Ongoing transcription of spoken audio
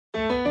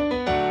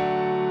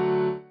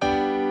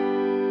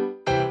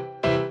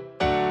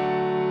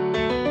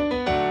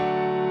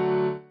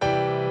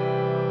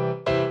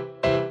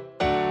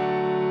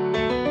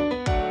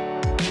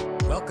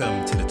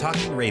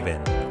Talking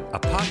Raven, a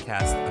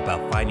podcast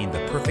about finding the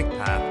perfect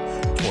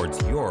path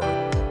towards your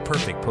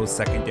perfect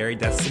post-secondary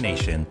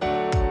destination.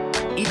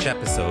 Each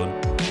episode,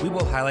 we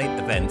will highlight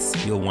events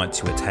you'll want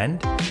to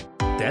attend,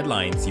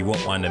 deadlines you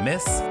won't want to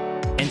miss,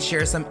 and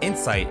share some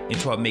insight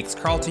into what makes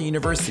Carleton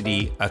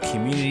University a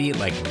community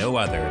like no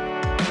other.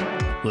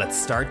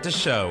 Let's start the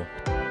show.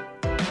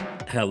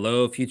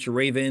 Hello, future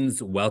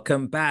Ravens.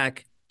 Welcome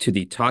back to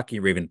the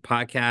Talking Raven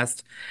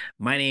podcast.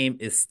 My name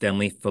is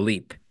Stanley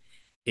Philippe.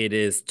 It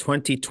is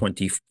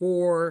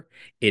 2024.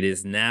 It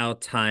is now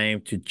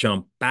time to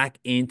jump back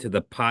into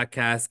the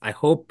podcast. I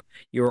hope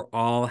you're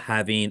all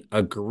having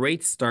a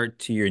great start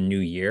to your new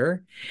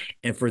year.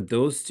 And for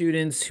those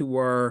students who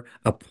are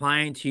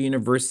applying to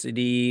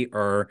university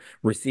or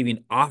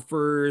receiving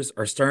offers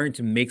or starting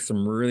to make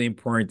some really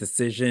important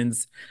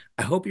decisions,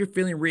 I hope you're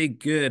feeling really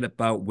good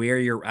about where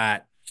you're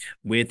at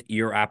with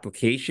your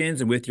applications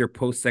and with your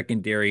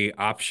post-secondary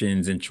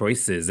options and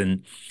choices.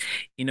 And,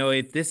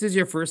 if this is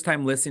your first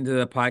time listening to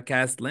the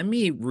podcast, let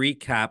me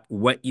recap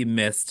what you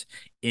missed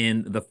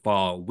in the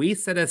fall. We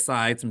set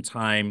aside some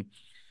time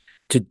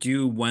to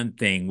do one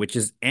thing, which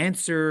is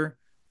answer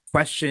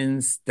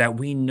questions that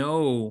we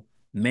know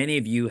many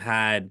of you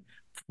had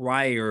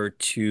prior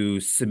to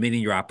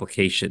submitting your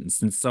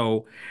applications. And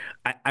so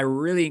I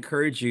really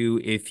encourage you,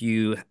 if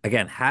you,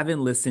 again,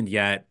 haven't listened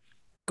yet,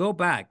 go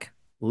back.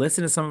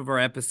 Listen to some of our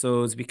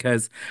episodes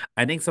because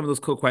I think some of those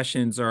cool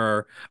questions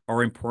are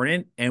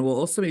important, and we'll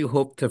also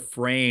hope to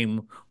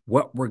frame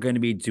what we're going to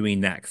be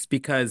doing next.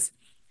 Because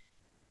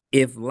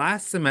if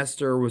last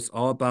semester was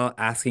all about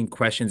asking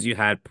questions you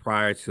had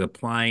prior to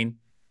applying,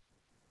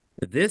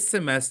 this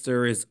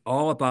semester is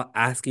all about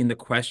asking the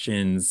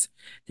questions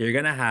that you're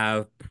going to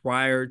have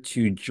prior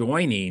to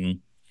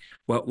joining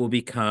what will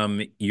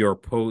become your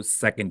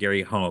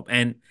post-secondary home.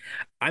 And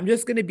I'm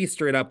just going to be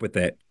straight up with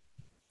it.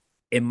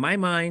 In my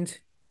mind,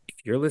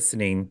 if you're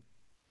listening,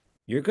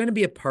 you're going to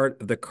be a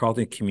part of the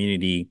Carleton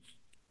community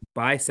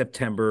by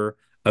September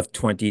of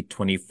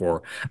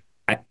 2024.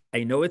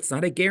 I know it's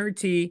not a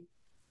guarantee,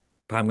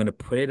 but I'm going to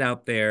put it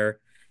out there,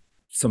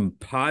 some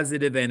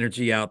positive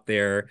energy out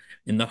there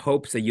in the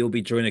hopes that you'll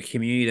be joining a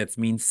community that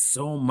means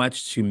so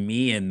much to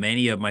me and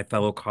many of my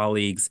fellow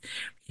colleagues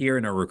here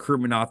in our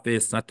recruitment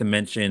office, not to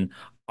mention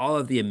all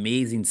of the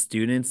amazing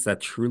students that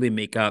truly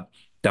make up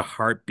the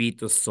heartbeat,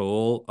 the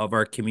soul of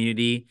our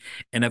community.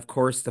 And of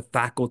course, the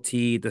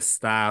faculty, the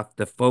staff,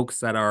 the folks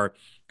that are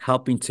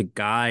helping to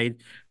guide,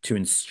 to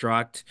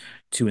instruct,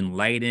 to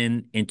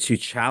enlighten, and to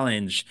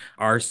challenge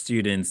our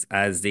students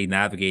as they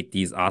navigate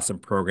these awesome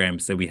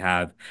programs that we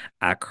have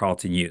at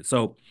Carleton U.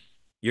 So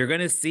you're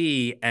going to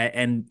see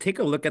and take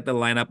a look at the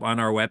lineup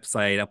on our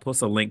website. I'll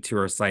post a link to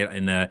our site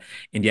in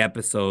the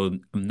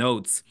episode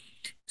notes,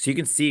 so you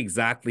can see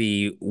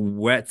exactly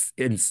what's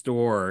in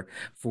store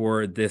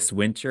for this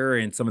winter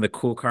and some of the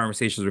cool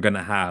conversations we're going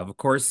to have. Of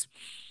course,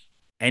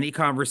 any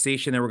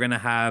conversation that we're going to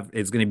have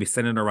is going to be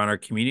centered around our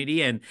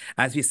community. And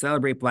as we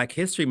celebrate Black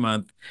History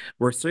Month,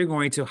 we're still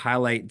going to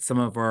highlight some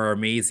of our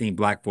amazing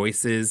Black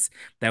voices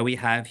that we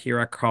have here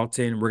at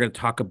Carleton. We're going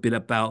to talk a bit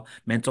about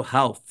mental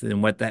health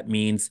and what that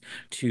means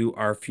to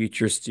our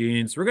future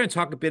students. We're going to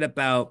talk a bit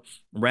about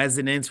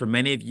residents. For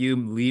many of you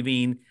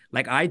leaving,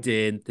 like I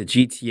did, the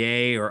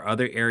GTA or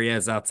other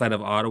areas outside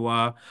of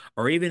Ottawa,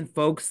 or even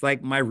folks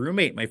like my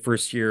roommate my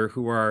first year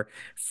who are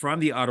from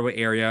the Ottawa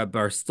area but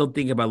are still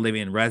thinking about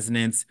living in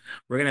residence.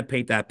 We're going to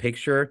paint that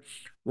picture.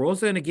 We're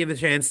also going to give a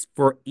chance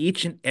for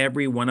each and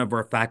every one of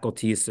our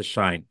faculties to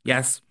shine.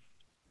 Yes,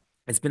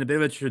 it's been a bit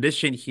of a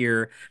tradition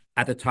here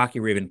at the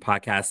Talking Raven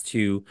podcast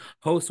to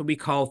host what we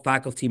call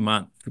Faculty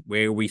Month,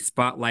 where we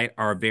spotlight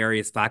our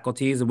various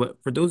faculties. And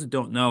for those who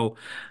don't know,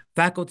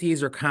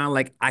 faculties are kind of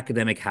like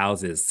academic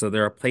houses. So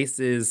there are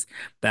places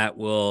that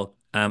will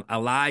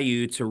allow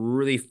you to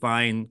really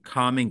find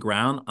common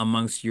ground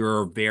amongst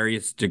your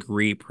various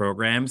degree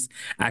programs.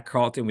 At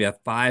Carleton, we have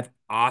 5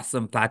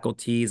 awesome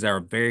faculties that are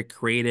very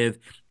creative,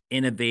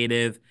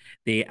 innovative.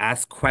 They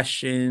ask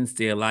questions.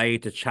 They allow you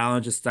to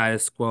challenge the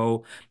status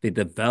quo. They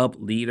develop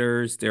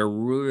leaders. They're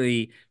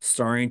really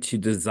starting to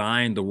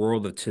design the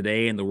world of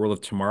today and the world of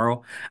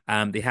tomorrow.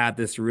 They have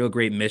this real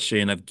great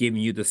mission of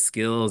giving you the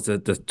skills,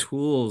 the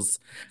tools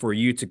for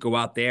you to go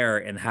out there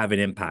and have an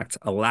impact,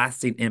 a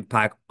lasting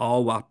impact,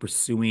 all while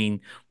pursuing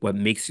what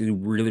makes you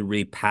really,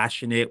 really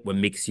passionate, what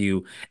makes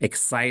you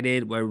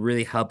excited, what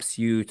really helps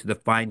you to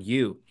define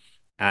you.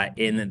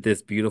 In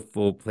this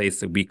beautiful place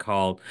that we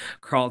call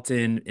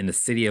Carleton, in the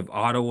city of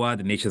Ottawa,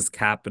 the nation's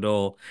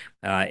capital,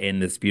 in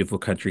this beautiful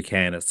country,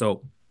 Canada.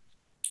 So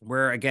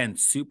we're, again,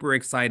 super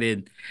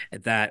excited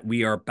that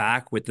we are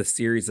back with a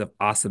series of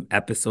awesome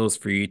episodes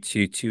for you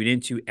to tune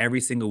into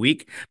every single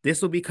week.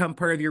 This will become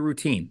part of your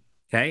routine,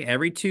 okay?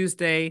 Every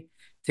Tuesday,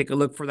 take a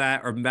look for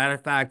that. Or matter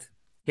of fact,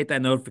 hit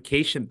that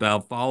notification bell,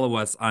 follow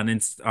us on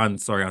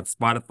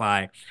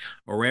Spotify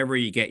or wherever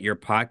you get your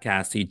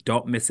podcast so you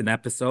don't miss an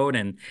episode.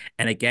 And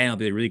again, it'll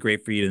be really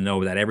great for you to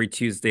know that every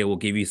Tuesday we'll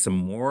give you some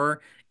more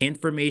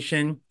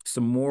information,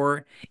 some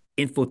more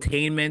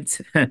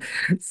infotainment,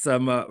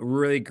 some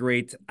really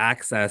great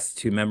access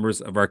to members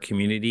of our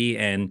community,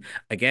 and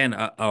again,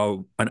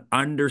 an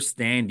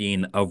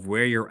understanding of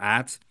where you're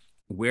at,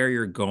 where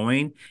you're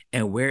going,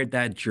 and where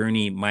that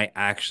journey might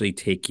actually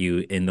take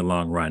you in the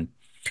long run.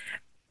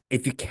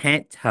 If you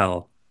can't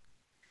tell,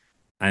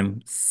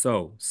 I'm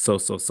so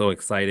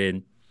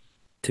excited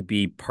to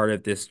be part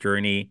of this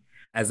journey.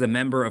 As a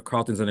member of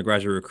Carleton's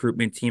undergraduate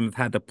recruitment team, I've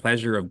had the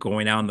pleasure of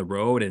going out on the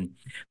road and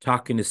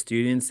talking to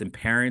students and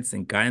parents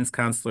and guidance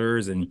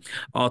counselors and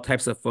all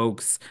types of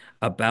folks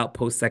about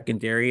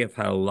post-secondary. I've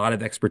had a lot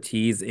of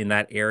expertise in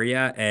that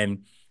area,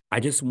 and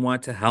I just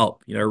want to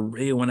help. I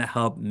really want to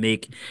help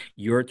make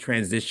your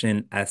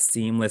transition as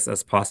seamless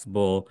as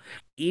possible,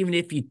 even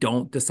if you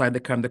don't decide to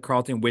come to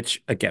Carleton,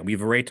 which again,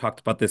 we've already talked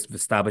about this, we've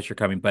established you're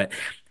coming, but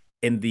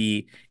in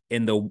the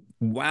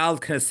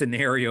wild kind of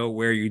scenario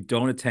where you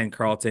don't attend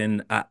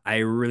Carleton, I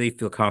really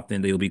feel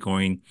confident that you'll be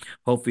going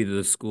hopefully to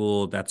the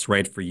school that's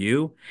right for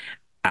you.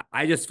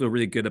 I just feel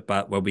really good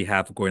about what we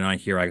have going on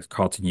here at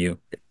Carleton U.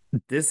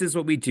 This is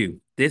what we do.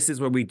 This is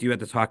what we do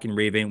at the Talking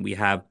Raven. We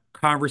have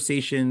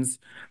conversations.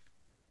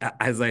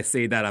 As I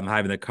say that, I'm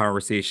having a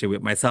conversation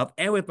with myself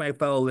and with my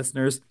fellow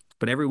listeners.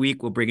 But every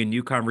week we'll bring a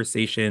new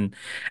conversation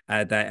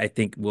that I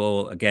think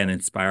will, again,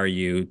 inspire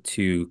you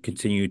to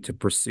continue to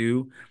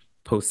pursue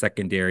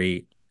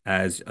post-secondary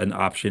as an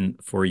option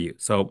for you.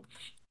 So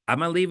I'm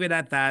gonna leave it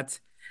at that.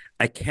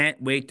 I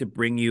can't wait to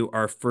bring you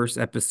our first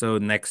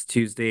episode next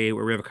Tuesday,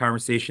 where we have a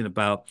conversation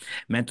about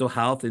mental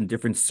health and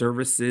different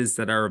services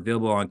that are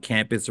available on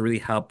campus to really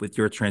help with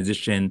your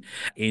transition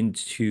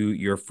into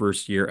your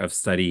first year of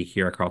study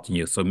here at Carleton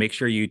U. So make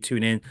sure you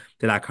tune in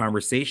to that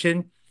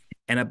conversation.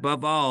 And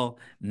above all,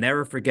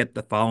 never forget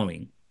the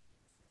following.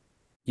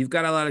 You've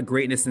got a lot of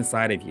greatness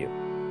inside of you.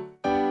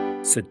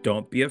 So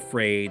don't be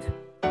afraid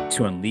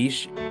to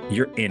unleash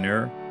your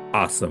inner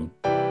awesome.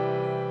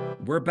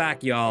 We're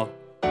back, y'all.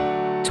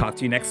 Talk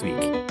to you next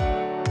week.